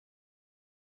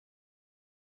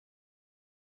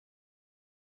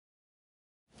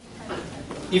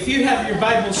If you have your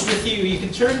Bibles with you, you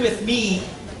can turn with me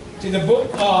to the book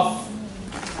of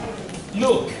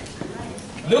Luke.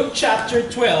 Luke chapter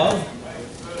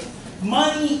 12.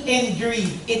 Money and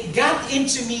greed. It got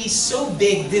into me so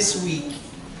big this week.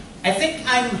 I think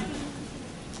I'm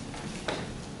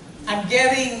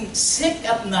getting sick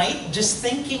at night just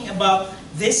thinking about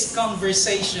this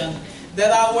conversation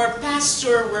that our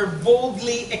pastor were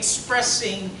boldly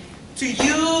expressing to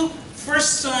you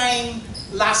first time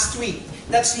last week.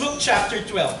 That's Luke chapter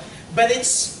 12. But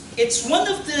it's one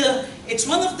of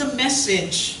the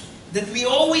message that we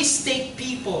always take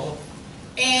people,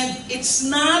 and it's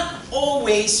not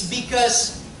always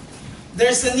because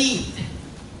there's a need.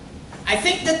 I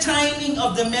think the timing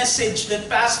of the message that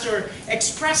Pastor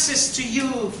expresses to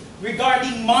you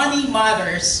regarding money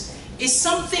matters is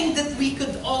something that we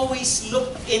could always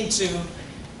look into,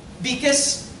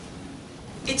 because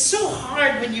it's so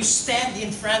hard when you stand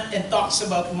in front and talks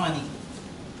about money.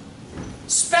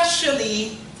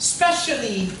 Especially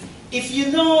if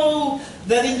you know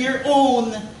that in your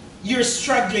own, you're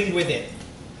struggling with it.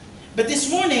 But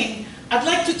this morning, I'd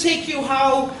like to take you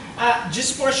how,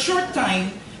 just for a short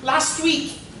time, last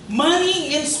week,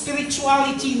 money and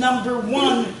spirituality number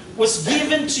 1 was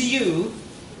given to you,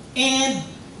 and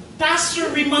Pastor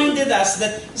reminded us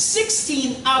that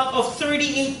 16 out of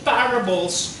 38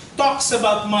 parables talks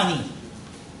about money.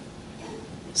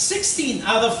 16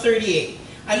 out of 38.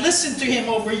 I listened to him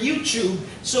over YouTube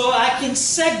so I can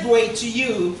segue to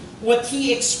you what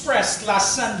he expressed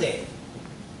last Sunday.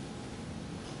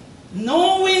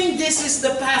 Knowing this is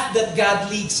the path that God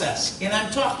leads us, and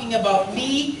I'm talking about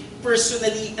me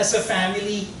personally as a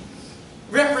family,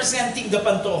 representing the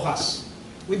Pantojas.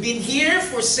 We've been here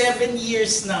for 7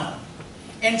 years now.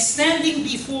 And standing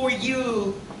before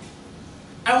you,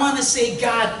 I want to say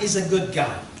God is a good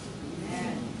God.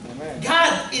 Amen.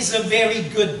 God is a very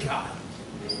good God.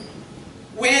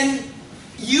 When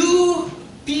you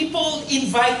people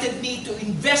invited me to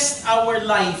invest our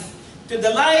life to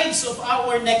the lives of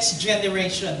our next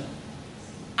generation,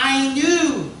 I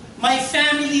knew, my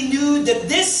family knew that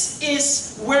this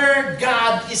is where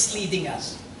God is leading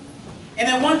us. And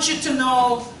I want you to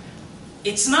know,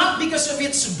 it's not because of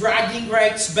its bragging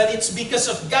rights, but it's because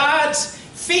of God's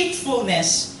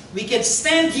faithfulness. We can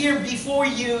stand here before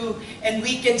you and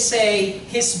we can say,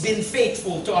 He's been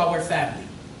faithful to our family.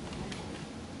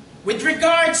 With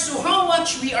regards to how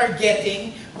much we are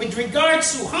getting,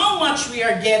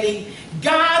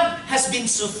 God has been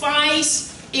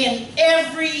suffice in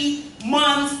every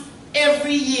month,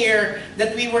 every year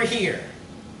that we were here.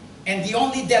 And the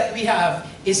only debt we have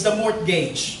is the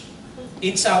mortgage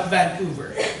in South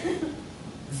Vancouver.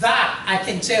 That I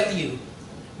can tell you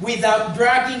without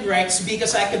bragging rights,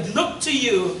 because I could look to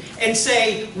you and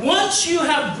say, once you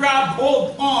have grabbed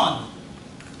hold on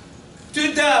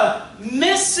to the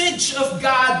message of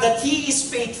God that He is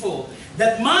faithful,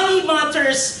 that money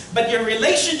matters, but your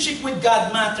relationship with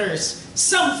God matters,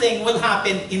 something will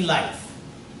happen in life.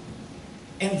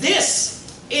 And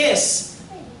this is,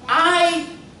 I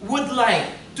would like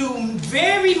to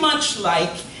very much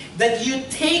like that you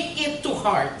take it to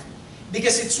heart,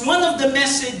 because it's one of the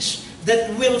message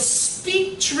that will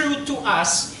speak true to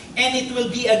us, and it will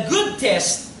be a good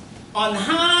test on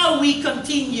how we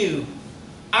continue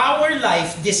our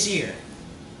life this year,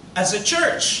 as a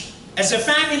church, as a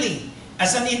family,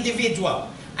 as an individual.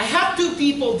 I have 2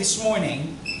 people this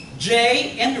morning,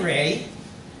 Jay and Ray,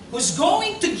 who's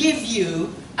going to give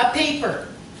you a paper.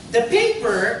 The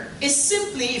paper is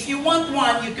simply, if you want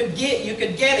one, you could get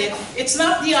it. It's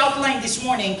not the outline this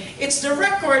morning. It's the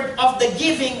record of the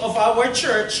giving of our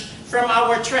church from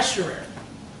our treasurer.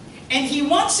 And he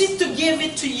wants it to give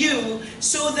it to you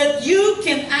so that you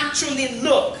can actually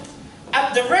look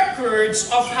at the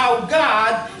records of how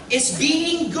God is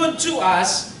being good to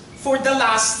us for the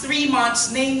last 3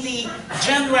 months, namely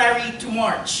January to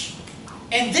March.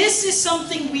 And this is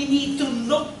something we need to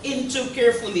look into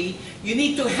carefully. You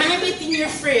need to hang it in your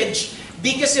fridge,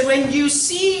 because when you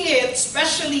see it,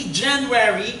 especially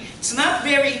January, it's not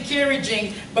very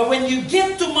encouraging, but when you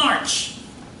get to March,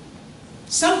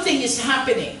 something is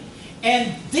happening.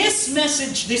 And this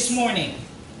message this morning,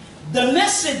 the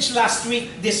message last week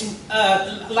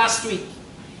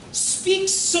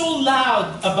speaks so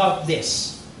loud about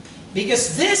this,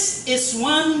 because this is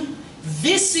one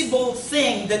visible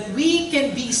thing that we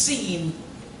can be seen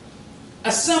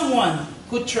as someone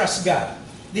who trusts God.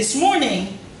 This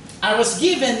morning, I was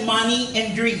given money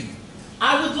and greed.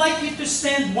 I would like you to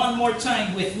stand one more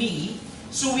time with me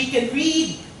so we can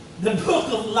read the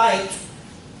book of life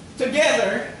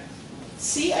together.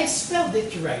 See, I spelled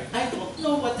it right. I don't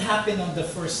know what happened on the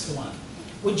first one.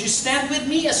 Would you stand with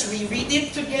me as we read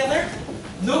it together?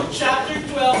 Luke chapter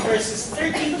 12, verses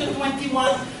 13 to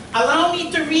 21. Allow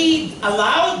me to read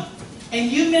aloud, and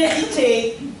you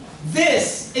meditate.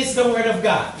 This is the word of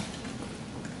God.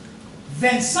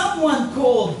 Then someone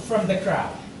called from the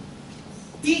crowd,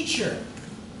 "Teacher,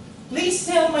 please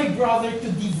tell my brother to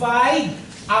divide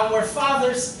our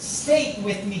father's estate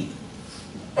with me."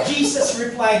 Jesus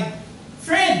replied,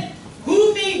 "Friend,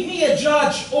 who made me a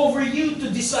judge over you to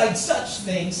decide such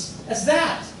things as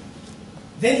that?"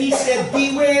 Then he said,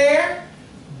 "Beware,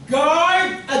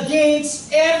 guard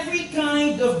against every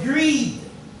kind of greed.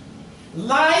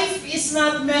 Life is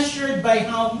not measured by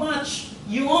how much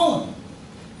you own."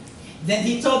 Then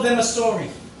he told them a story.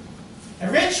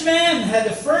 A rich man had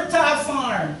a fertile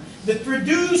farm that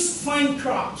produced fine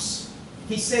crops.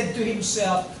 He said to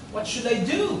himself, "What should I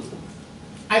do?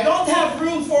 I don't have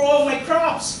room for all my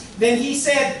crops." Then he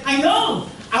said, "I know,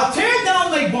 I'll tear down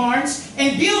my barns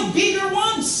and build bigger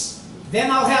ones.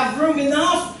 Then I'll have room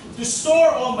enough to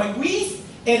store all my wheat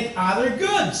and other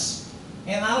goods.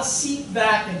 And I'll sit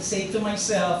back and say to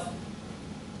myself,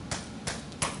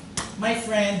 my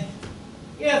friend,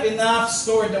 you have enough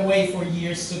stored away for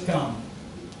years to come.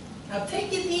 Now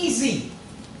take it easy.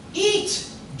 Eat,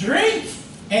 drink,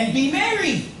 and be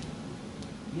merry.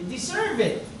 You deserve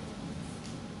it."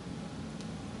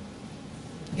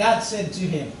 God said to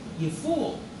him, "You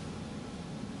fool,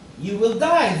 you will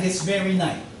die this very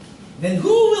night. Then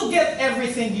who will get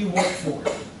everything you work for?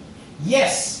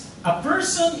 Yes, a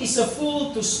person is a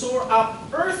fool to store up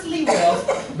earthly wealth,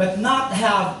 but not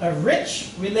have a rich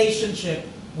relationship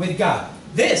with God."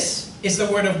 This is the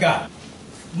word of God.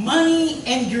 Money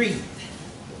and greed.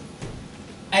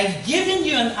 I've given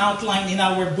you an outline in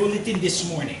our bulletin this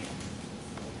morning.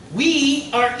 We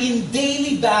are in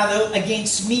daily battle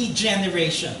against me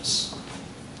generations.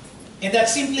 And that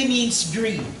simply means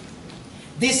greed.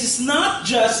 This is not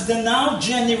just the now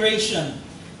generation.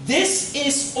 This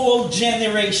is all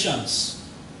generations.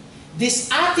 This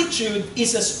attitude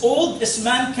is as old as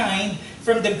mankind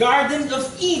from the Garden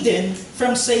of Eden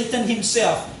from Satan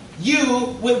himself.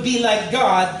 You will be like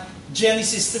God,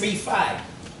 Genesis 3:5.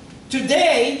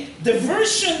 Today, the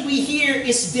version we hear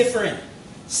is different.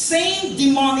 Same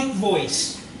demonic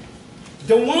voice.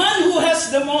 The one who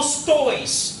has the most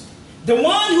toys. The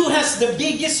one who has the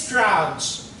biggest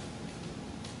crowds.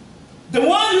 The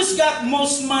one who's got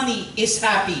most money is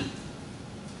happy.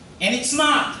 And it's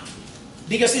not.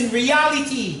 Because in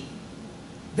reality,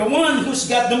 the one who's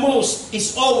got the most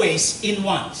is always in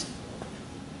want.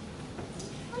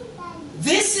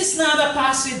 This is not a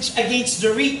passage against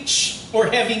the rich or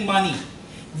having money.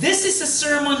 This is a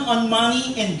sermon on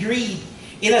money and greed.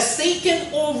 It has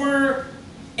taken over,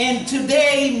 and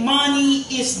today money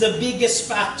is the biggest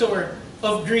factor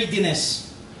of greediness.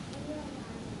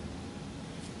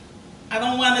 I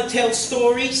don't want to tell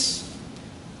stories,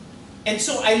 and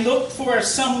so I looked for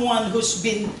someone who's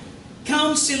been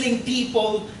counseling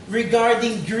people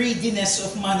regarding greediness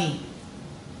of money.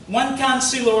 One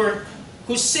counselor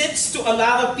who sits to a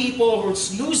lot of people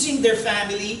who's losing their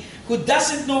family, who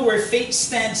doesn't know where faith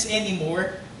stands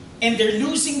anymore, and they're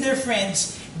losing their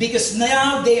friends because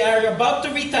now they are about to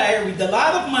retire with a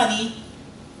lot of money,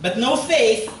 but no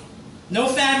faith, no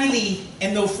family,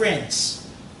 and no friends.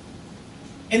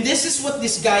 And this is what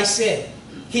this guy said.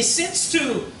 He sits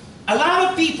to a lot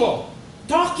of people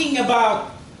talking about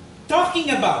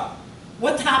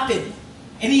what happened.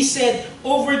 And he said,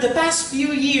 over the past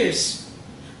few years,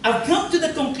 I've come to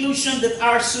the conclusion that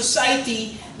our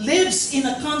society lives in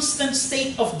a constant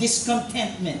state of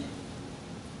discontentment.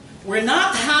 We're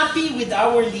not happy with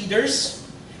our leaders.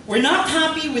 We're not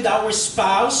happy with our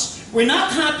spouse. We're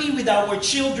not happy with our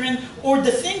children or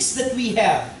the things that we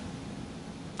have.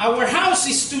 Our house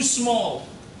is too small.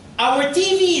 Our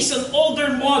TV is an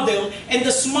older model, and the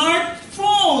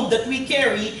smartphone that we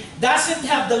carry doesn't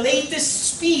have the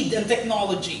latest speed and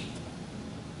technology.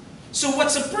 So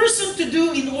what's a person to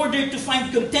do in order to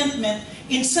find contentment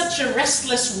in such a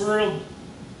restless world?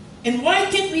 And why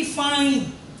can't we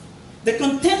find the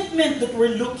contentment that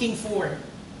we're looking for?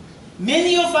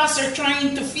 Many of us are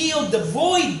trying to fill the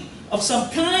void of some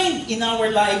kind in our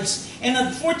lives, and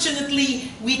unfortunately,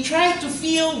 we try to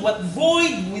fill what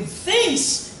void with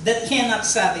things that cannot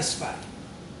satisfy.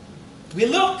 We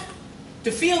look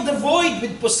to fill the void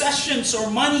with possessions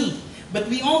or money, but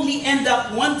we only end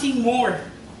up wanting more.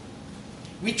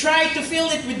 We try to fill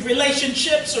it with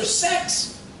relationships or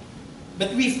sex,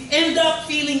 but we end up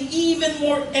feeling even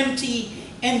more empty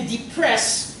and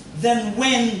depressed than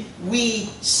when we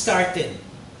started.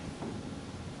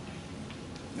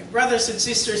 My brothers and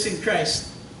sisters in Christ,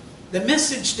 The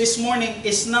message this morning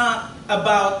is not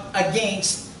about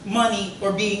against money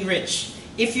or being rich.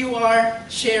 If you are,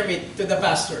 share it to the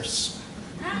pastors.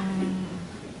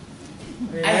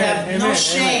 I have no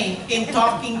shame in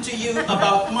talking to you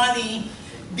about money,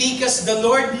 because the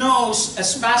Lord knows,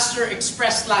 as Pastor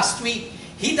expressed last week,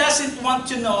 He doesn't want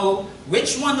to know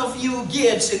which one of you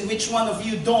gives and which one of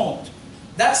you don't.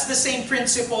 That's the same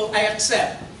principle I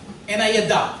accept and I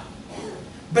adopt.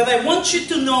 But I want you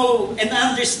to know and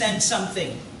understand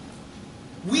something.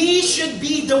 We should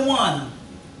be the one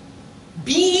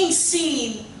being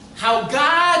seen how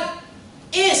God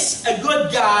is a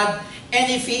good God, and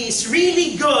if He is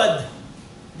really good,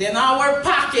 then our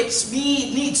pockets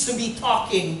needs to be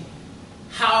talking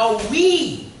how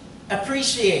we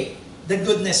appreciate the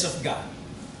goodness of God.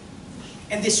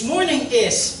 And this morning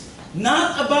is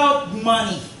not about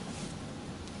money,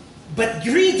 but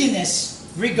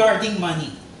greediness regarding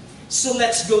money. So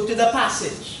let's go to the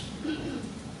passage.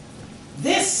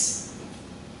 This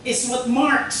is what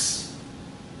marks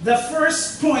the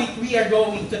first point we are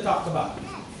going to talk about.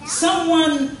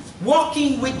 Someone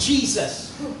walking with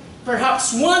Jesus.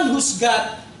 Perhaps one who's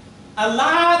got a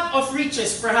lot of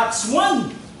riches. Perhaps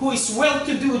one who is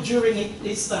well-to-do during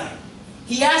his time.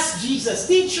 He asked Jesus,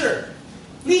 "Teacher,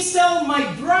 please tell my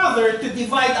brother to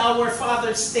divide our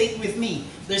father's estate with me."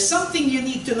 There's something you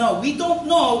need to know. We don't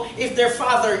know if their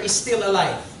father is still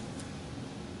alive.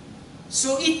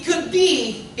 So it could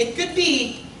be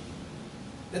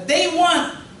that they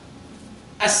want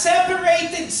a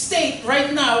separated state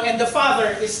right now and the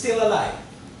father is still alive.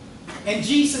 And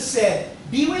Jesus said,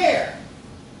 "Beware.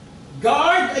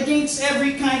 Guard against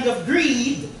every kind of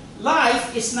greed.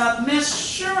 Life is not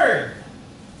measured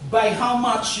by how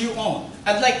much you own."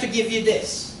 I'd like to give you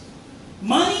this.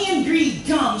 Money and greed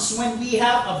comes when we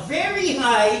have a very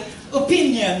high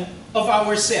opinion of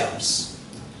ourselves.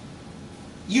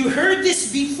 You heard this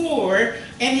before,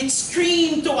 and it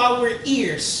screamed to our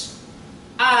ears,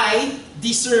 "I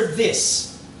deserve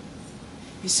this."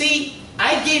 You see,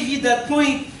 I gave you that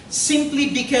point simply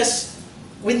because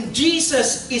when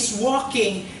Jesus is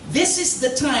walking, this is the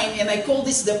time, and I call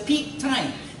this the peak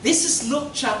time. This is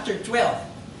Luke chapter 12.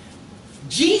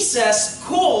 Jesus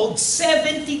called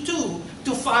 72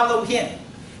 to follow Him.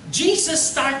 Jesus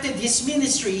started His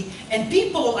ministry, and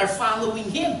people are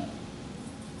following Him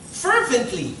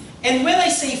fervently. And when I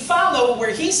say follow,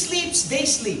 where He sleeps, they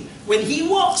sleep. When He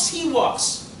walks, He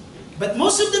walks. But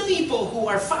most of the people who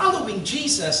are following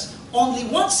Jesus only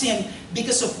wants Him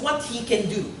because of what He can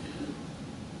do.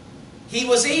 He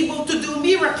was able to do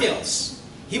miracles.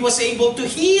 He was able to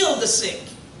heal the sick.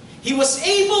 He was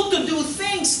able to do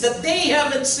things that they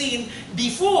haven't seen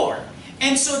before.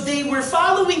 And so they were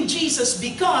following Jesus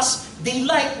because they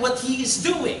like what He is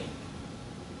doing.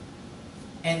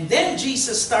 And then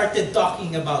Jesus started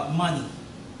talking about money.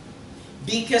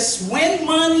 Because when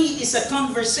money is a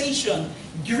conversation,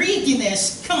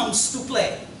 greediness comes to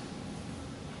play.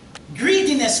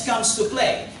 Greediness comes to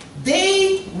play.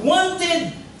 They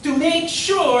wanted to make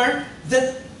sure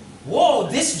that, whoa,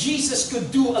 this Jesus could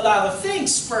do a lot of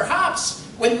things. Perhaps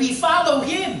when we follow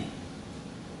Him,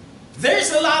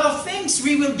 there's a lot of things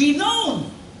we will be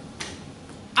known.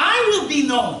 I will be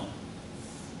known.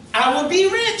 I will be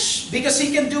rich because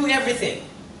He can do everything.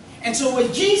 And so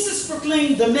when Jesus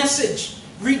proclaimed the message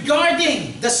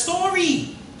regarding the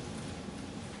story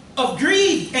of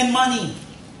greed and money,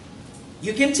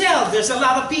 you can tell there's a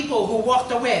lot of people who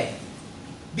walked away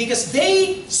because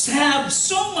they have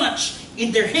so much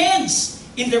in their hands,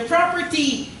 in their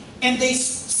property, and they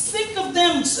think of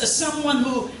them as someone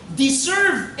who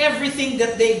deserve everything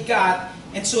that they got,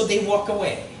 and so they walk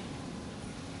away.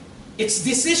 It's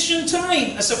decision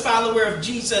time as a follower of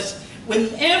Jesus.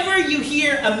 Whenever you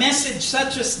hear a message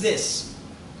such as this,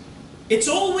 it's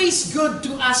always good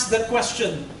to ask the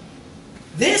question,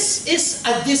 this is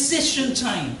a decision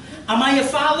time. Am I a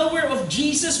follower of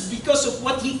Jesus because of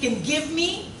what He can give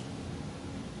me?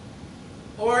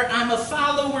 Or I'm a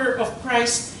follower of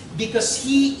Christ because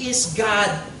He is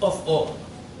God of all?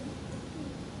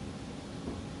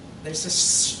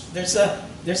 There's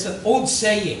an old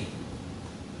saying.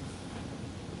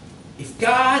 If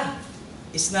God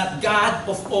is not God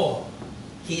of all,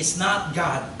 He is not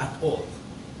God at all.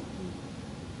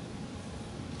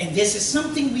 And this is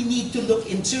something we need to look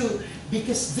into,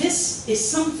 because this is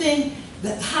something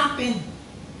that happened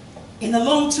in a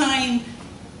long time,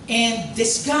 and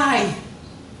this guy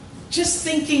just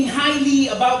thinking highly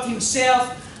about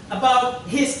himself, about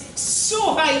his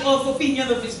so high of opinion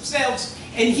of himself,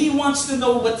 and he wants to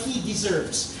know what he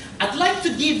deserves. I'd like to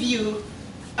give you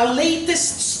a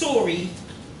latest story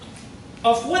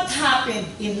of what happened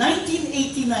in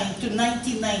 1989 to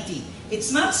 1990.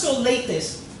 It's not so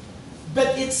latest,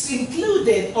 but it's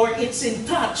included or it's in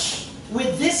touch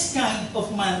with this kind of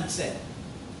mindset.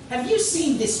 Have you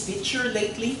seen this picture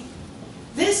lately?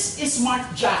 This is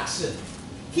Mark Jackson.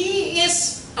 He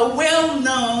is a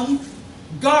well-known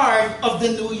guard of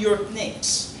the New York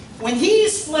Knicks. When he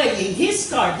is playing, his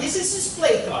card, this is his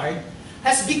play card,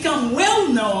 has become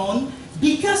well-known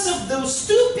because of those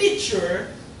two pictures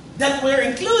that were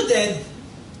included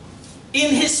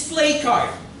in his play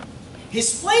card.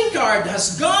 His play card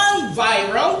has gone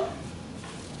viral.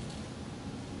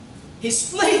 His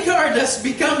play card has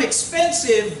become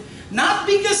expensive, not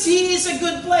because he is a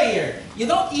good player. You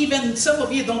don't even, some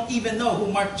of you don't even know who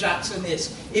Mark Jackson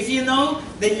is. If you know,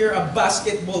 then you're a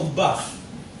basketball buff.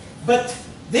 But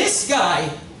this guy,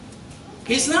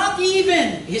 he's not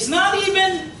even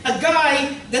a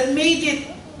guy that made it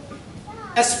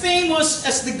as famous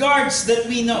as the guards that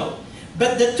we know.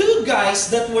 But the two guys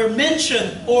that were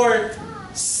mentioned or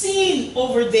seen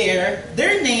over there,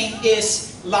 their name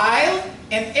is Lyle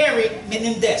and Eric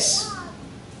Menendez.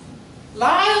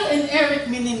 Lyle and Eric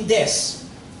Menendez.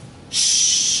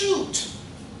 Shoot!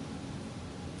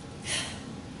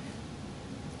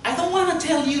 I don't want to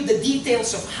tell you the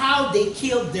details of how they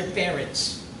killed their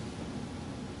parents.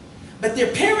 But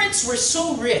their parents were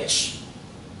so rich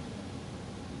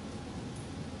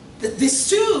that these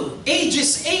two,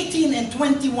 ages 18 and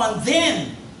 21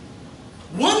 then,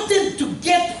 wanted to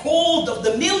get hold of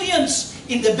the millions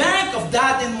in the bank of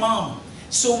dad and mom.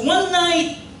 So one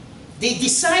night, they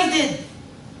decided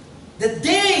that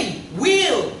they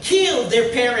will kill their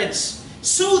parents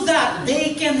so that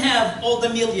they can have all the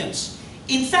millions.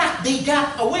 In fact, they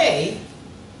got away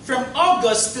from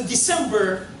August to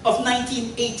December of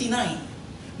 1989.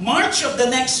 March of the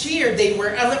next year, they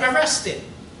were arrested.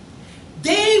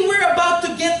 They were about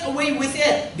to get away with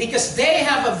it because they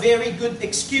have a very good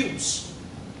excuse.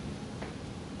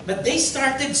 But they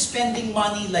started spending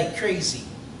money like crazy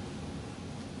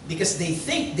because they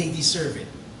think they deserve it.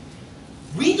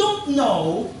 We don't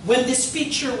know when this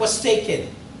picture was taken.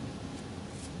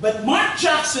 But Mark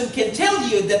Jackson can tell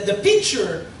you that the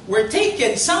picture were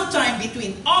taken sometime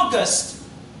between August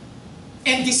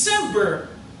and December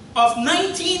of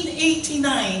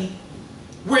 1989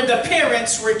 where the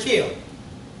parents were killed.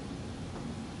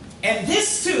 And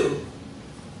this too,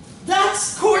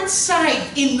 that's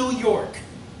courtside in New York.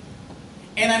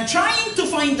 And I'm trying to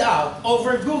find out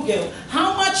over Google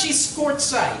how much is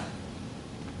courtside.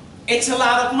 It's a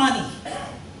lot of money.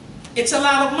 It's a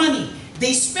lot of money.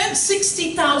 They spent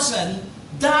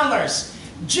 $60,000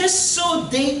 just so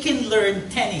they can learn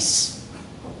tennis.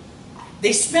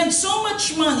 They spend so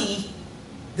much money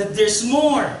that there's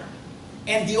more.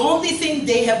 And the only thing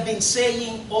they have been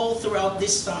saying all throughout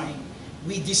this time,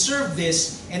 we deserve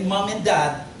this, and mom and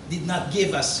dad did not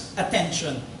give us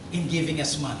attention in giving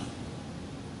us money.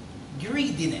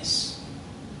 Greediness.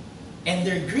 And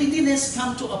their greediness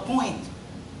come to a point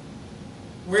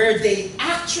where they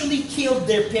actually killed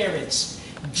their parents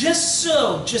just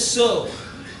so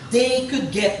they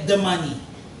could get the money.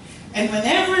 And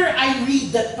whenever I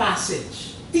read that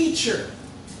passage, teacher,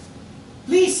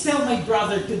 please tell my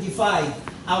brother to divide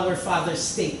our Father's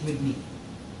state with me.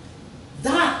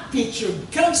 That picture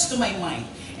comes to my mind.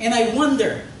 And I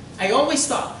wonder, I always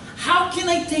thought, how can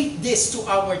I take this to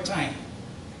our time?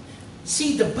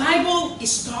 See, the Bible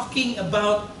is talking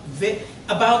about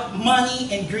money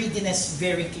and greediness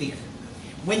very clear.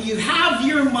 When you have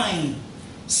your mind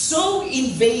so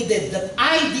invaded that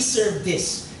I deserve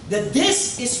this, that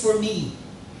this is for me,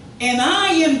 and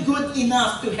I am good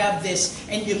enough to have this,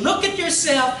 and you look at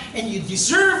yourself and you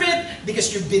deserve it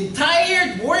because you've been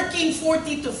tired working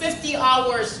 40 to 50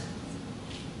 hours,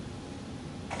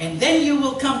 and then you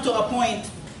will come to a point,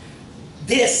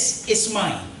 this is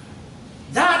mine.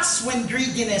 That's when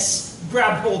greediness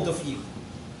grab hold of you.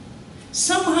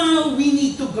 Somehow we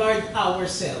need to guard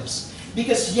ourselves.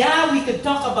 Because yeah, we could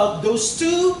talk about those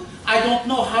two. I don't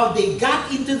know how they got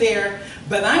into there.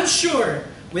 But I'm sure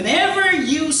whenever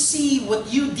you see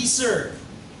what you deserve,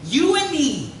 you and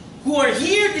me who are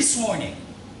here this morning,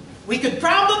 we could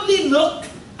probably look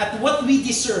at what we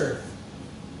deserve.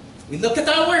 We look at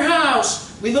our house.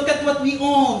 We look at what we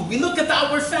own. We look at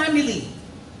our family.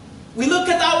 We look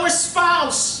at our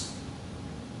spouse,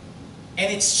 and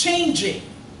it's changing.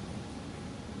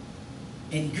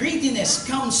 And greediness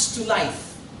comes to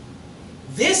life.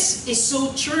 This is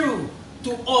so true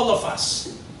to all of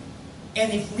us.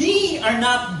 And if we are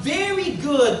not very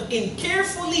good in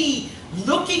carefully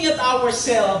looking at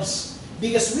ourselves,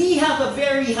 because we have a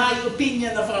very high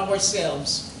opinion of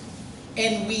ourselves,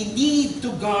 and we need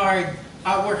to guard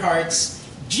our hearts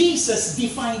Jesus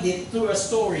defined it through a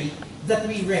story that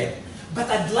we read. But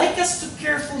I'd like us to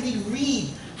carefully read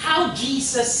how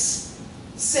Jesus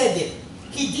said it.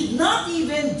 He did not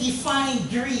even define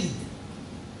greed.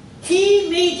 He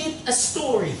made it a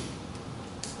story.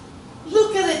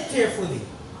 Look at it carefully.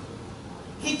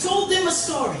 He told them a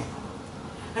story.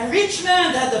 A rich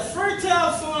man had a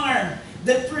fertile farm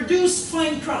that produced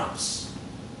fine crops.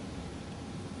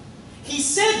 He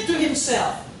said to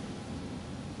himself,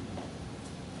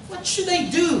 what should I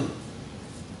do?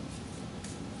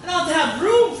 I don't have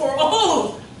room for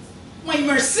all my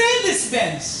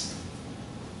Mercedes-Benz.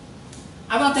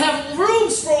 I don't have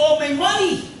rooms for all my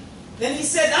money. Then he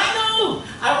said, I know,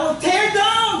 I will tear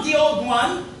down the old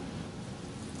one,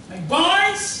 my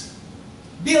barns,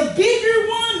 build bigger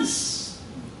ones.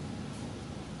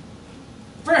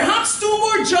 Perhaps 2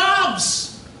 more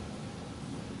jobs,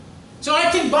 so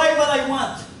I can buy what I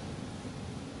want.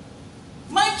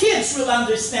 My kids will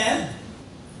understand.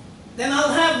 Then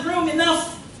I'll have room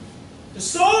enough to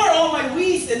store all my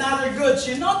wheat and other goods.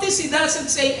 You notice he doesn't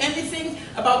say anything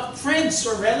about friends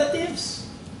or relatives.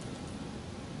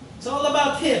 It's all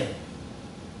about him.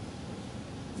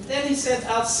 And then he said,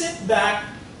 I'll sit back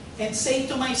and say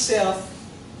to myself,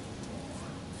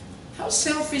 how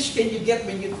selfish can you get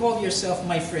when you call yourself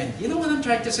my friend? You know what I'm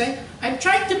trying to say? I'm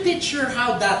trying to picture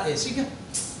how that is. You go,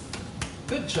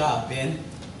 good job, Ben.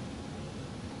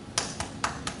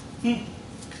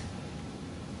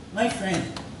 My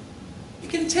friend. You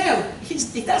can tell,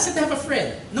 he doesn't have a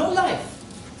friend. No life.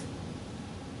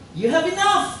 You have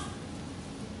enough.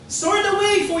 Stored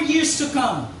away for years to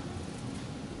come.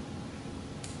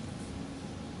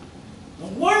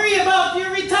 Don't worry about your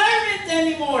retirement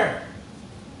anymore.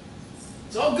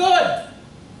 It's all good.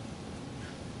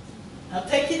 Now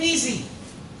take it easy.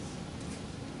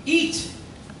 Eat,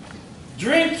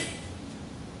 drink,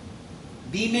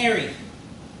 be merry.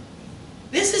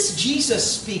 This is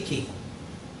Jesus speaking.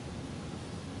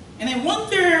 And I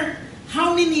wonder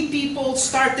how many people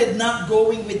started not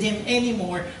going with him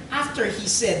anymore after he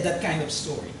said that kind of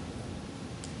story.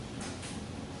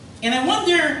 And I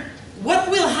wonder what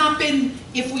will happen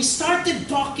if we started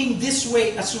talking this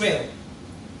way as well.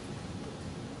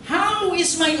 How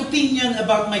is my opinion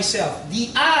about myself? The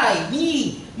I,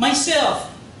 me, myself.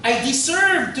 I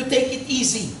deserve to take it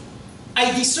easy.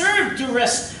 I deserve to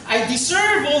rest. I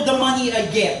deserve all the money I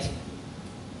get.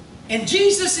 And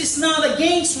Jesus is not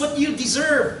against what you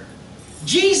deserve.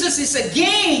 Jesus is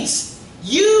against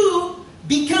you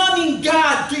becoming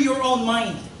God to your own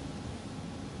mind.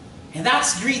 And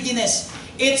that's greediness.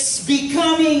 It's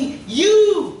becoming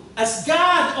you as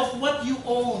God of what you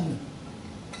own,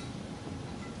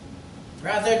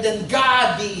 rather than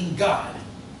God being God.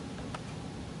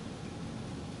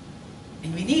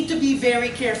 And we need to be very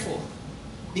careful,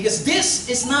 because this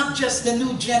is not just the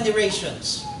new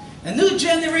generations. The new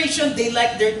generation, they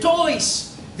like their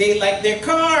toys, they like their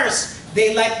cars,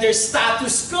 they like their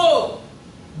status quo.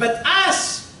 But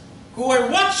us, who are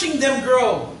watching them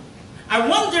grow, I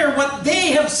wonder what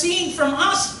they have seen from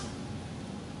us.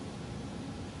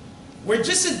 We're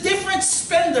just a different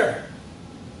spender.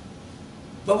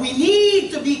 But we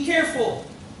need to be careful,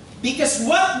 because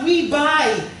what we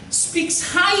buy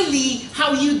speaks highly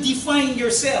how you define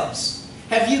yourselves.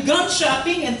 Have you gone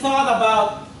shopping and thought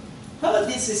about, oh,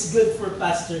 this is good for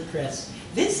Pastor Chris.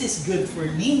 This is good for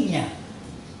Nina.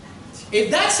 If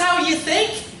that's how you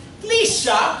think, please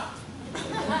shop.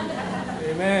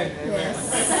 Amen. Amen. Yes.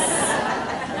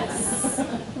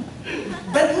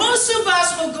 But most of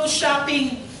us will go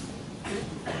shopping.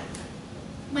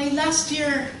 My last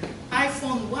year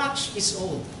iPhone watch is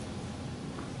old.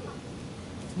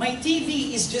 My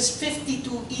TV is just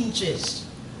 52 inches.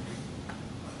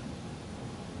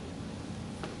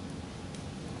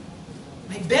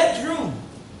 My bedroom,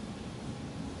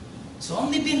 it's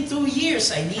only been 2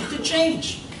 years. I need to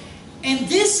change. And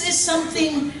this is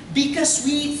something because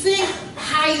we think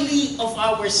highly of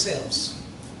ourselves.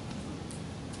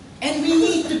 And we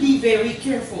need to be very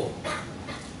careful.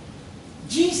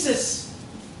 Jesus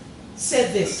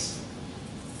said this.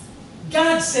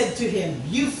 God said to him,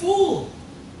 "You fool,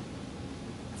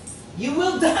 you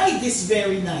will die this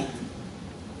very night.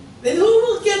 Then who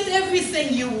will get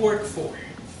everything you work for?"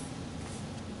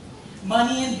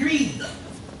 Money and greed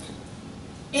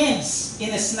ends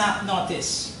in a snap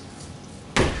notice.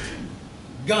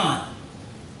 Gone.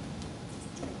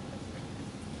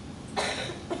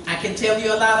 I can tell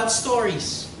you a lot of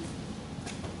stories.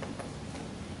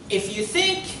 If you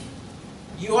think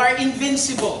you are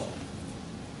invincible,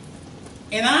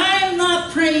 and I'm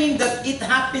not praying that it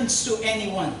happens to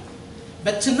anyone,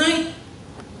 but tonight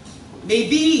may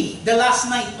be the last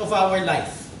night of our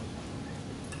life.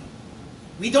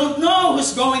 We don't know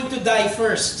who's going to die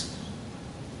first.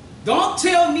 Don't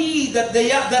tell me that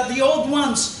the old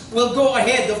ones will go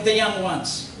ahead of the young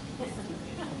ones.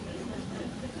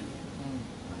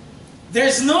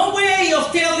 There's no way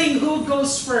of telling who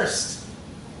goes first.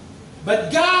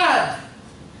 But God,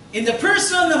 in the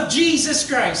person of Jesus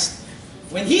Christ,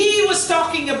 when He was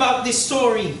talking about this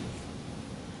story,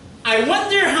 I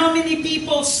wonder how many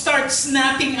people start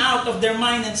snapping out of their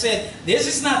mind and said, this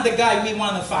is not the guy we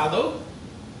want to follow.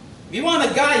 We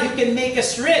want a guy who can make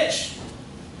us rich.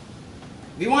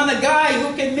 We want a guy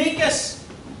who can make us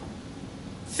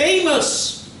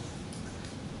famous.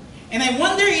 And I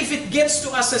wonder if it gets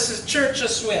to us as a church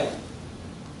as well.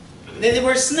 That they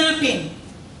were snapping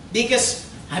because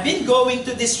I've been going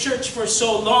to this church for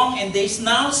so long and they're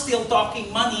now still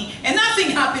talking money and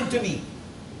nothing happened to me.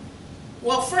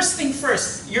 Well, first thing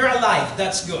first, you're alive.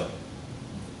 That's good.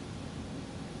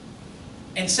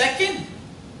 And second,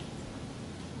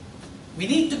 we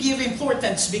need to give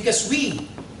importance because we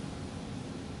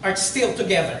are still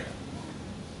together,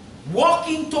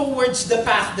 walking towards the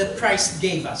path that Christ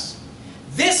gave us.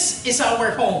 This is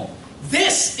our home.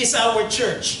 This is our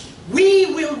church.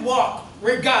 We will walk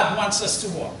where God wants us to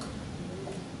walk.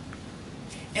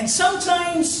 And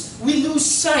sometimes we lose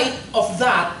sight of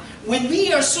that when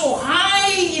we are so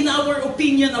high in our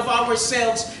opinion of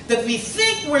ourselves that we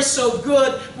think we're so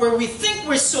good, where we think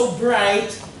we're so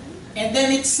bright, and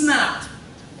then it's not.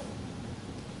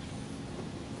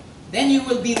 Then you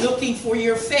will be looking for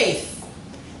your faith.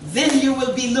 Then you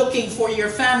will be looking for your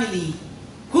family,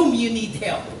 whom you need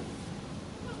help.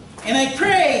 And I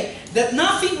pray that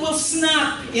nothing will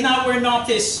snap in our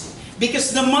notice,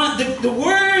 because the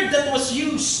word that was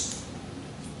used,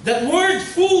 that word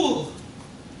fool,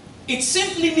 it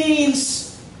simply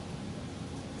means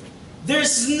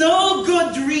there's no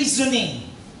good reasoning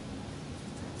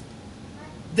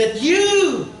that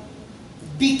you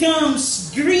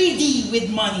becomes greedy with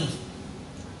money.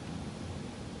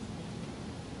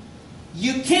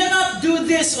 You cannot do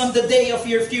this on the day of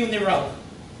your funeral.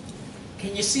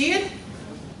 Can you see it?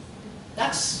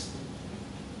 That's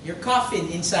your coffin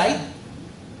inside.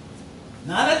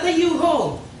 Not at the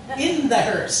U-Haul, in the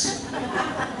hearse.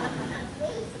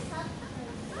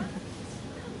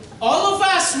 All of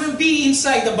us will be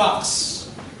inside the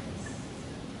box.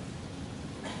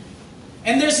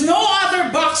 And there's no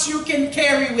other box you can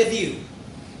carry with you.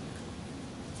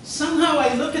 Somehow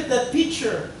I look at that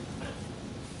picture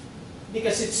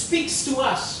because it speaks to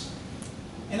us.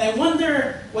 And I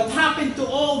wonder what happened to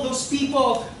all those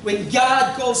people when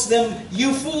God calls them,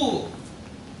 you fool.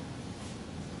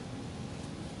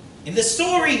 In the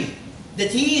story that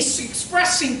He is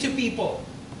expressing to people.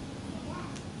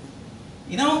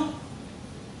 You know,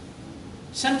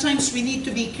 sometimes we need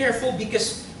to be careful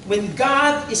because when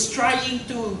God is trying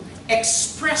to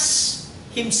express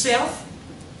Himself,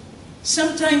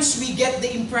 sometimes we get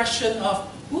the impression of,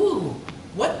 ooh,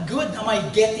 what good am I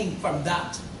getting from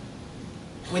that?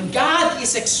 When God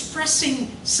is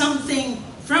expressing something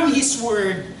from His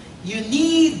Word, you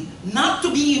need not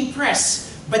to be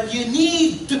impressed, but you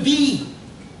need to be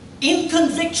in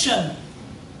conviction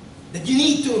that you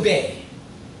need to obey.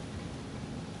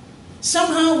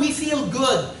 Somehow we feel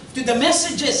good to the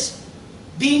messages.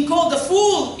 Being called a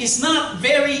fool is not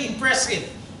very impressive.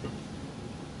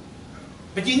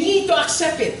 But you need to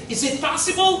accept it. Is it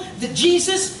possible that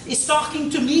Jesus is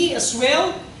talking to me as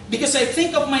well? Because I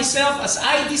think of myself as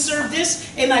I deserve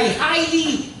this, and I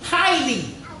highly, highly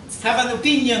have an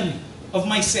opinion of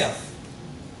myself.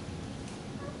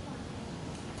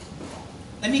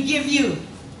 Let me give you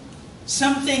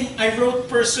something I wrote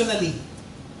personally.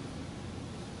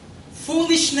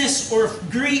 Foolishness or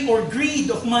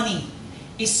greed of money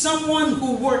is someone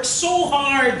who works so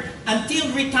hard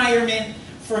until retirement,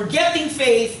 forgetting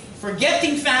faith,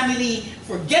 forgetting family,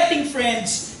 forgetting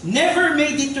friends, never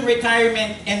made it to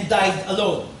retirement and died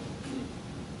alone.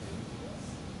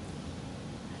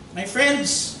 My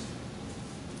friends,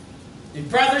 and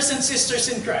brothers and sisters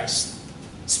in Christ,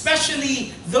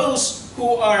 especially those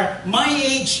who are my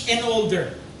age and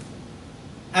older,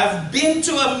 I've been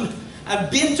to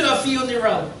a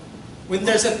funeral when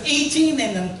there's an 18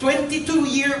 and a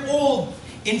 22-year-old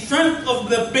in front of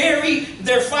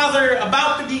their father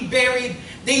about to be buried.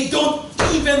 They don't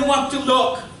even want to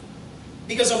look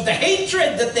because of the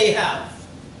hatred that they have.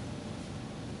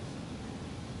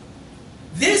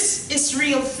 This is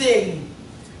real thing.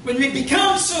 When we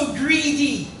become so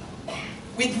greedy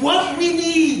with what we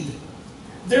need,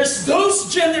 there's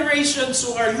those generations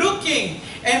who are looking,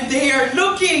 and they are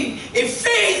looking if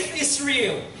faith is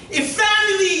real, if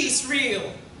family is real,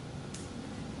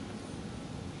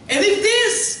 and if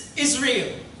this is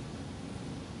real.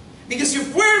 Because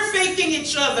if we're faking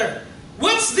each other,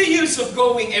 what's the use of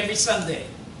going every Sunday?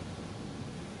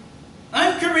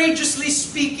 I'm courageously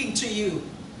speaking to you.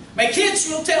 My kids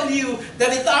will tell you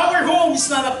that our home is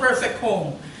not a perfect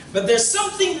home. But there's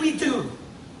something we do.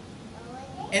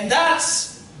 And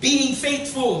that's being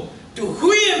faithful to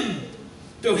Him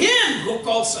who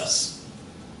calls us.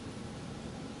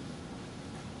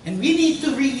 And we need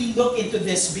to really look into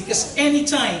this, because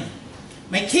anytime,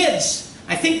 my kids,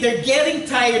 I think they're getting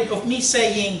tired of me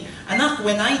saying, "Anak,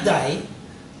 when I die,"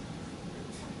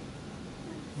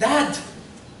 Dad,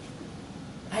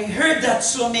 I heard that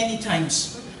so many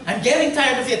times. I'm getting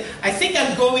tired of it. I think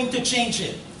I'm going to change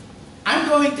it. I'm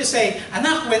going to say,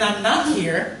 "Anak, when I'm not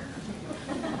here,"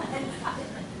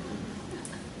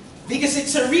 because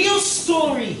it's a real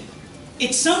story.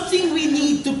 It's something we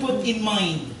need to put in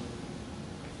mind.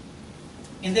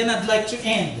 And then I'd like to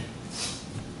end.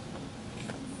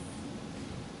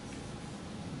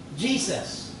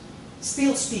 Jesus,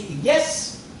 still speaking.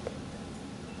 Yes,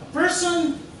 a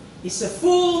person is a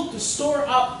fool to store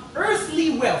up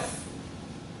earthly wealth,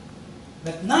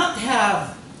 but not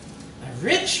have a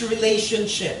rich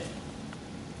relationship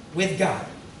with God.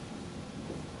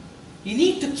 You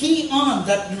need to key on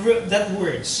that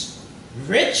words.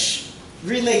 Rich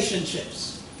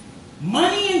relationships.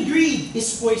 Money and greed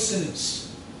is poisonous.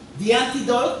 The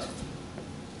antidote?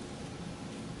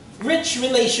 Rich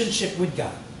relationship with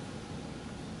God.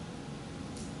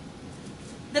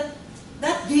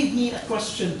 That gave me a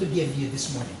question to give you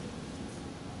this morning.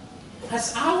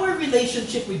 Has our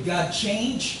relationship with God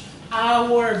changed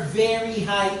our very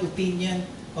high opinion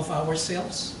of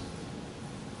ourselves?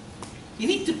 You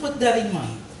need to put that in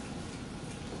mind.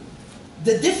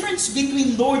 The difference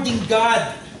between lording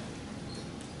God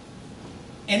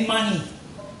and money.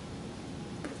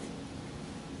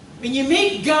 When you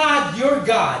make God your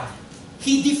God,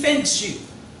 He defends you.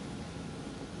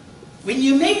 When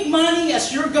you make money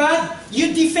as your God,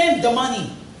 you defend the money.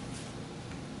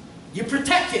 You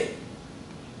protect it.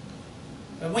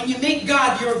 But when you make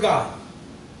God your God,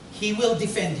 He will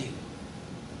defend you.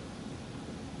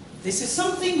 This is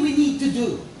something we need to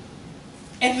do.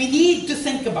 And we need to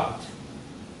think about.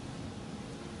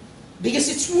 Because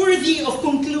it's worthy of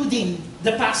concluding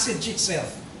the passage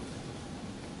itself.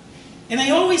 And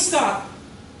I always thought,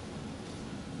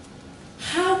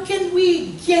 how can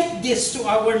we get this to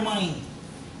our mind?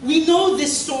 We know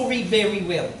this story very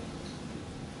well.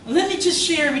 Let me just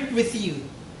share it with you.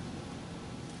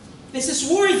 This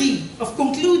is worthy of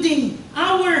concluding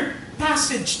our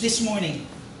passage this morning.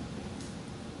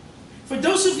 For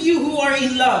those of you who are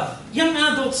in love, young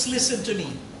adults, listen to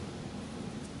me.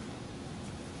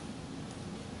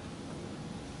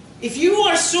 If you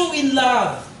are so in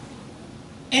love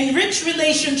and rich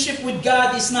relationship with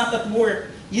God is not at work,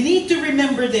 you need to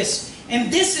remember this. And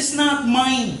this is not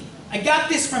mine. I got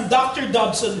this from Dr.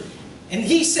 Dobson. And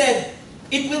he said,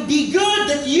 it will be good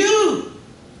that you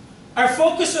are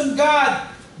focused on God.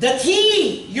 That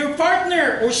he, your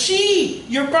partner, or she,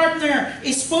 your partner,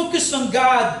 is focused on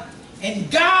God.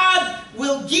 And God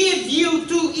will give you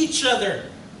to each other.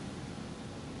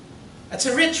 That's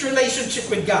a rich relationship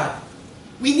with God.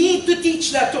 We need to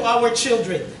teach that to our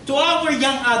children, to our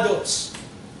young adults,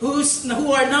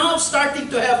 who are now starting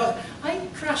to have a, ay,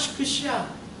 crush ko siya.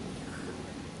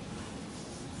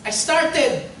 I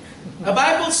started a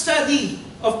Bible study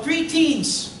of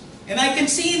preteens, and I can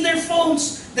see in their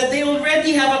phones that they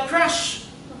already have a crush.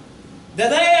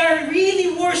 That they are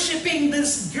really worshiping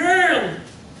this girl.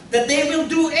 That they will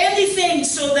do anything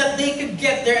so that they could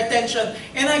get their attention.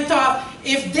 And I thought,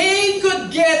 if they could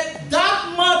get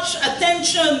that much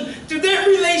attention to their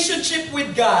relationship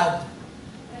with God,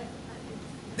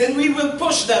 then we will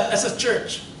push that as a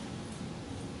church.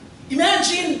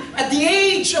 Imagine at the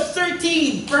age of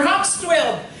 13, perhaps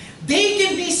 12, they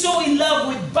can be so in love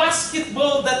with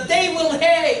basketball that they will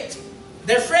hate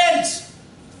their friends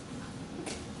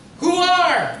who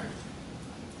are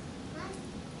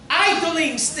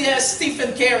idoling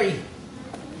Stephen Curry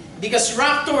because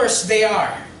Raptors they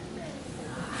are.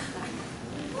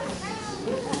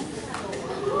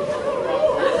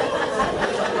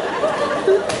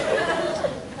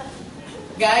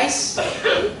 Guys,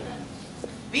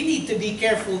 we need to be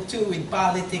careful too with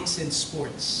politics and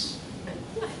sports.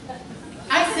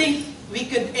 I think we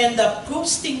could end up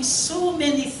posting so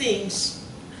many things,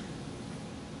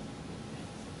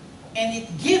 and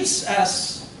it gives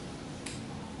us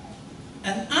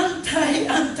an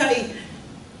anti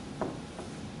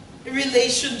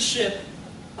relationship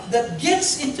that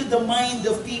gets into the mind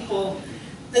of people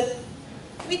that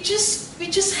we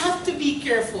just have to be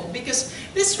careful, because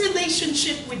this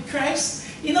relationship with Christ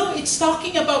You know, it's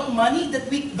talking about money,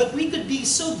 but we could be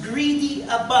so greedy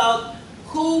about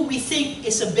who we think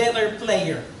is a better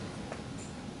player.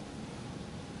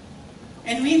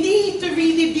 And we need to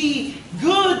really be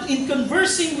good in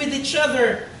conversing with each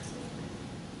other.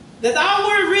 That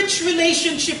our rich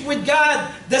relationship with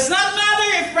God does not matter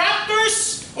if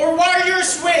Raptors or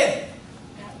Warriors win.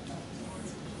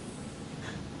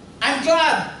 I'm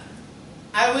glad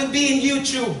I will be in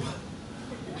YouTube.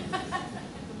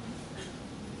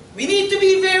 We need to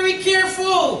be very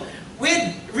careful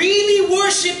with really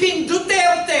worshiping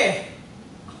Duterte.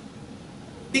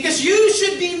 Because you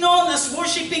should be known as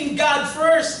worshiping God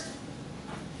first.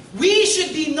 We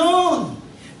should be known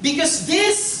because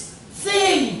this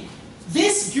thing,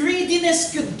 this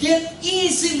greediness could get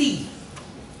easily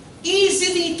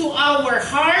to our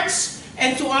hearts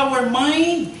and to our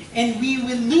mind, and we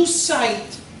will lose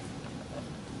sight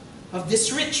of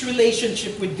this rich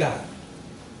relationship with God.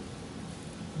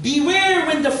 Beware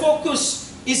when the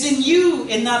focus is in you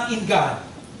and not in God.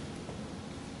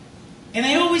 And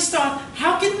I always thought,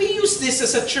 how can we use this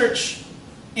as a church?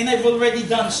 And I've already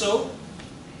done so.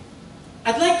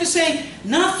 I'd like to say,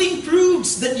 nothing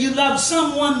proves that you love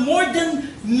someone more than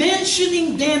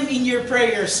mentioning them in your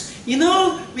prayers. You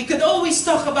know, we could always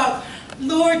talk about,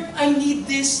 Lord, I need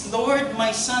this. Lord,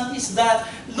 my son is that.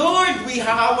 Lord,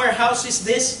 our house is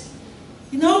this.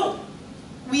 You know,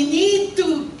 we need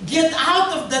to get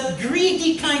out of that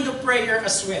greedy kind of prayer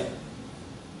as well.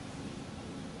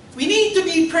 We need to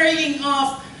be praying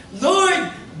of,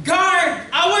 Lord, guard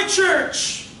our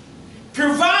church.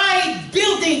 Provide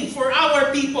building for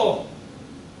our people.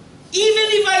 Even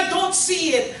if I don't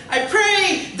see it, I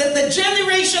pray that the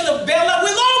generation of Bella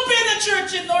will open a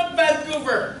church in North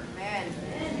Vancouver.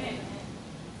 Amen.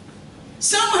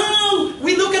 Somehow,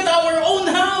 we look at our own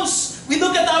house, we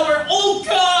look at our own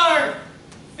car,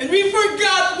 and we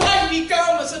forgot why we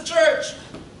come as a church.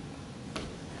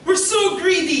 We're so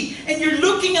greedy, and you're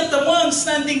looking at the one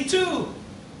standing too.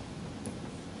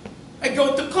 I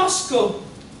go to Costco.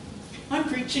 I'm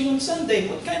preaching on Sunday.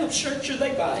 What kind of shirt should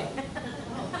I buy?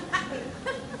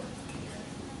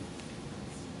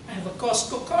 I have a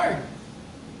Costco card.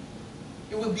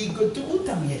 It will be good to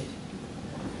utang it.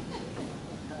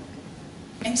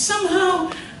 And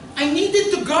somehow, I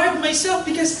needed to guard myself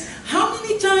because how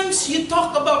many times you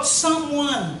talk about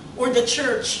someone or the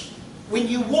church when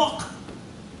you walk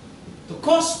to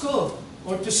Costco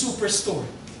or to Superstore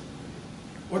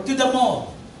or to the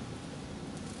mall?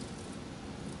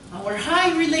 Our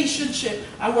high relationship,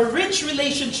 our rich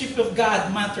relationship with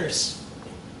God matters.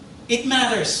 It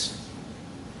matters.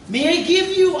 May I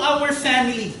give you our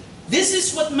family? This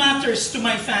is what matters to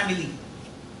my family.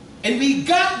 And we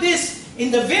got this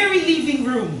in the very living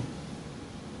room.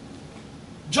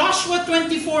 Joshua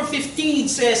 24:15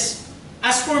 says,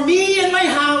 as for me and my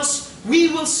house, we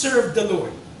will serve the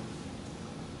Lord.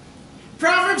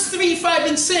 Proverbs 3:5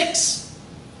 and 6.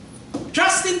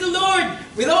 Trust in the Lord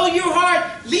with all your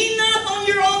heart. Lean not on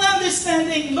your own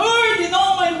understanding. Lord, in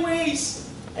all my ways,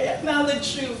 I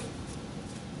acknowledge you.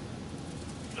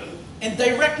 And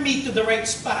direct me to the right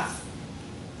path.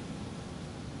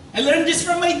 I learned this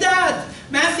from my dad.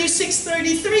 Matthew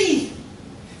 6:33.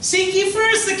 Seek ye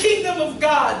first the kingdom of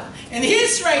God and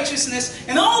His righteousness,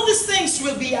 and all these things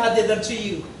will be added unto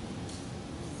you.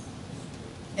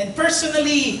 And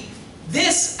personally,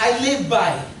 this I live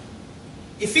by.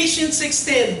 Ephesians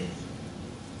 6:10.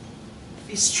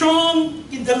 Be strong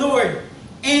in the Lord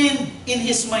and in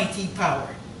His mighty power.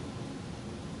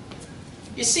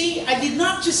 You see, I did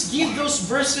not just give those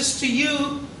verses to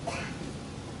you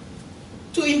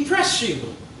to impress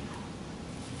you.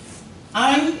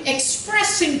 I'm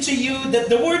expressing to you that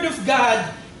the Word of God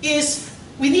is,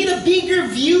 we need a bigger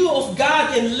view of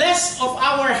God and less of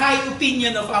our high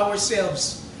opinion of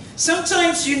ourselves.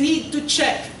 Sometimes you need to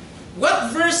check,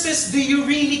 what verses do you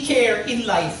really care in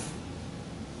life?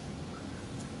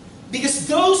 Because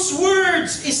those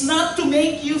words is not to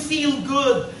make you feel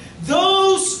good.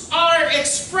 Those are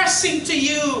expressing to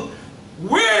you,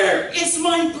 where is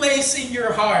my place in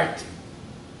your heart?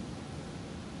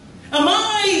 Am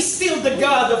I still the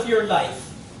God of your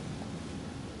life?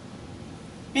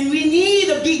 And we need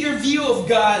a bigger view of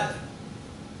God.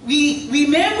 We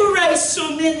memorize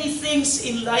so many things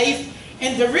in life,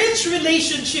 and the rich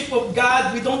relationship of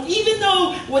God, we don't even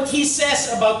know what He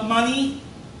says about money.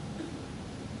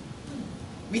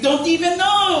 We don't even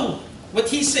know what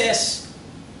He says.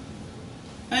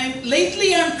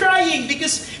 Lately I'm crying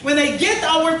because when I get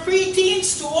our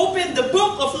preteens to open the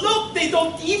book of Luke, they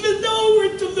don't even know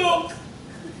where to look.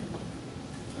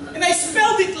 And I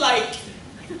spelled it like.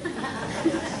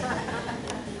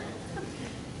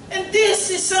 And this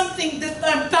this is something that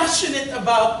I'm passionate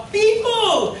about.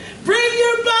 People, bring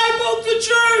your Bible to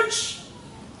church.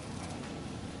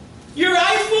 Your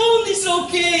iPhone is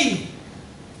okay.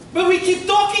 But we keep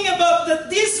talking about that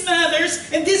this matters,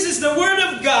 and this is the Word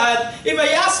of God. If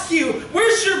I ask you,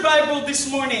 where's your Bible this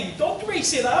morning? Don't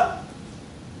raise it up.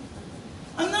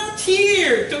 I'm not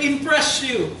here to impress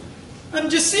you. I'm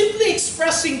just simply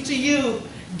expressing to you,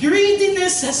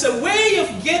 greediness has a way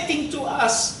of getting to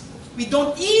us. We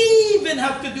don't even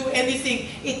have to do anything.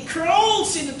 It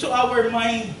crawls into our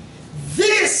mind.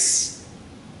 This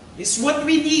is what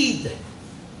we need.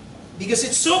 Because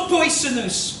it's so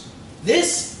poisonous.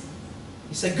 This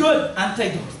is a good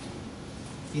antidote.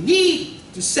 You need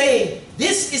to say,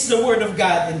 this is the Word of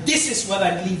God, and this is what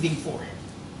I'm living for.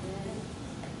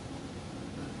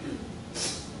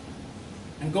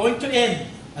 I'm going to end,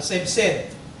 as I've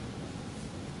said,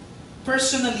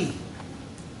 personally.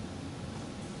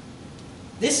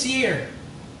 This year,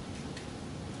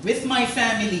 with my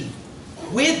family,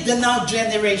 with the now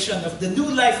generation of the New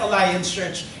Life Alliance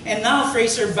Church, and now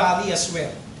Fraser Valley as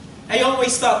well, I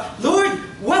always thought, Lord,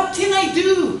 what can I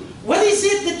do? What is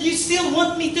it that you still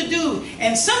want me to do?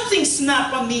 And something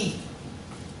snapped on me.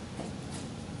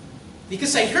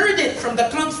 Because I heard it from the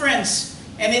conference,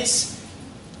 and it's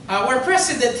our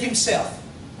president himself.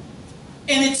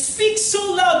 And it speaks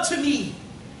so loud to me.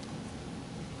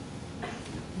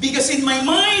 Because in my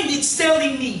mind, it's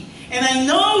telling me, and I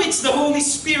know it's the Holy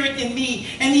Spirit in me.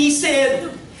 And he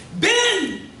said,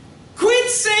 Ben, quit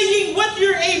saying what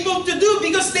you're able to do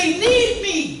because they need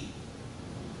me.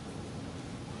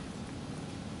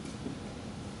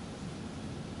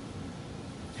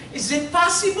 Is it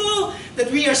possible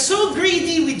that we are so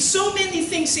greedy with so many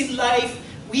things in life,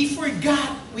 we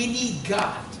forgot we need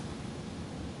God?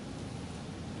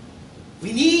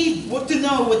 We need to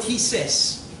know what He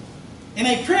says. And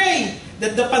I pray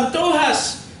that the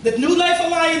Pantojas, the New Life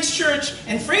Alliance Church,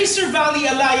 and Fraser Valley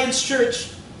Alliance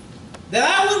Church, that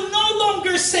I will no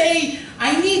longer say,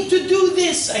 I need to do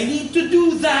this, I need to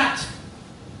do that.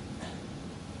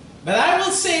 But I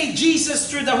will say,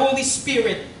 Jesus, through the Holy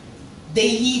Spirit,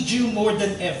 they need you more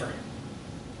than ever.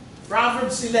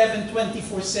 Proverbs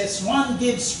 11:24 says, one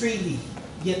gives freely,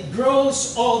 yet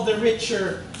grows all the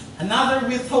richer. Another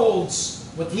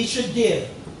withholds what he should give,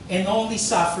 and only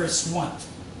suffers want.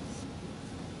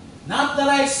 Not that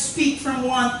I speak from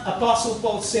want, Apostle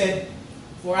Paul said,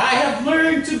 for I have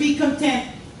learned to be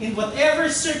content in whatever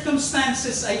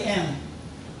circumstances I am.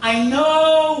 I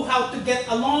know how to get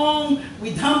along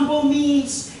with humble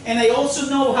means, and I also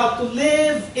know how to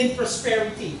live in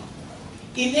prosperity.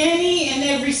 In any and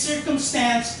every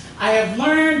circumstance, I have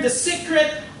learned the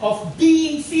secret of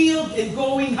being filled and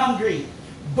going hungry,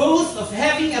 both of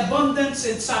having abundance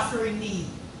and suffering need.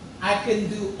 I can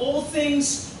do all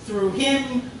things through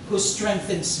Him who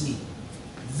strengthens me.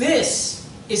 This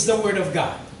is the Word of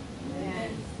God.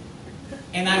 Amen.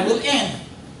 And I will end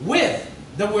with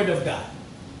the Word of God.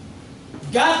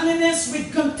 Godliness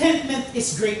with contentment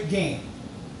is great gain.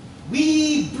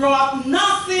 We brought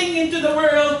nothing into the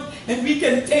world, and we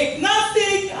can take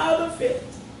nothing out of it.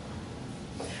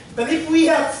 But if we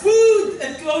have food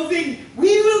and clothing,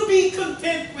 we will be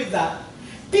content with that.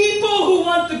 People who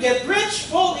want to get rich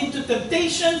fall into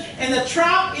temptation and a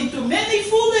trap into many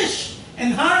foolish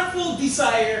and harmful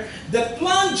desire that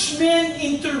plunge men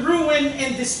into ruin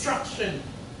and destruction.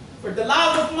 For the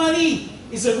love of money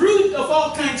is a root of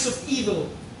all kinds of evil.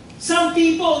 Some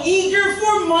people, eager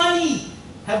for money,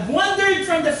 have wandered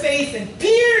from the faith and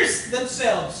pierced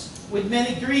themselves with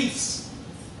many griefs.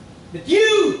 But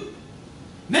you,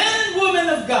 men and women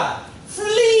of God,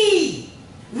 flee,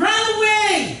 run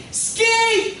away,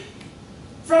 escape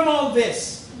from all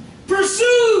this.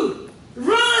 Pursue,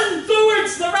 run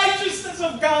towards the righteousness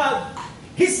of God,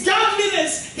 His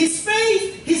godliness, His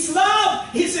faith, His love,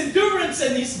 His endurance,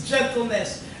 and His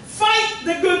gentleness. Fight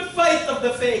the good fight of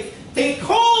the faith. Take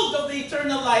hold of the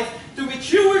eternal life to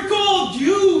which you were called.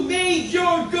 You made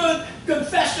your good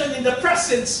confession in the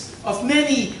presence of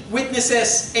many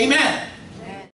witnesses. Amen.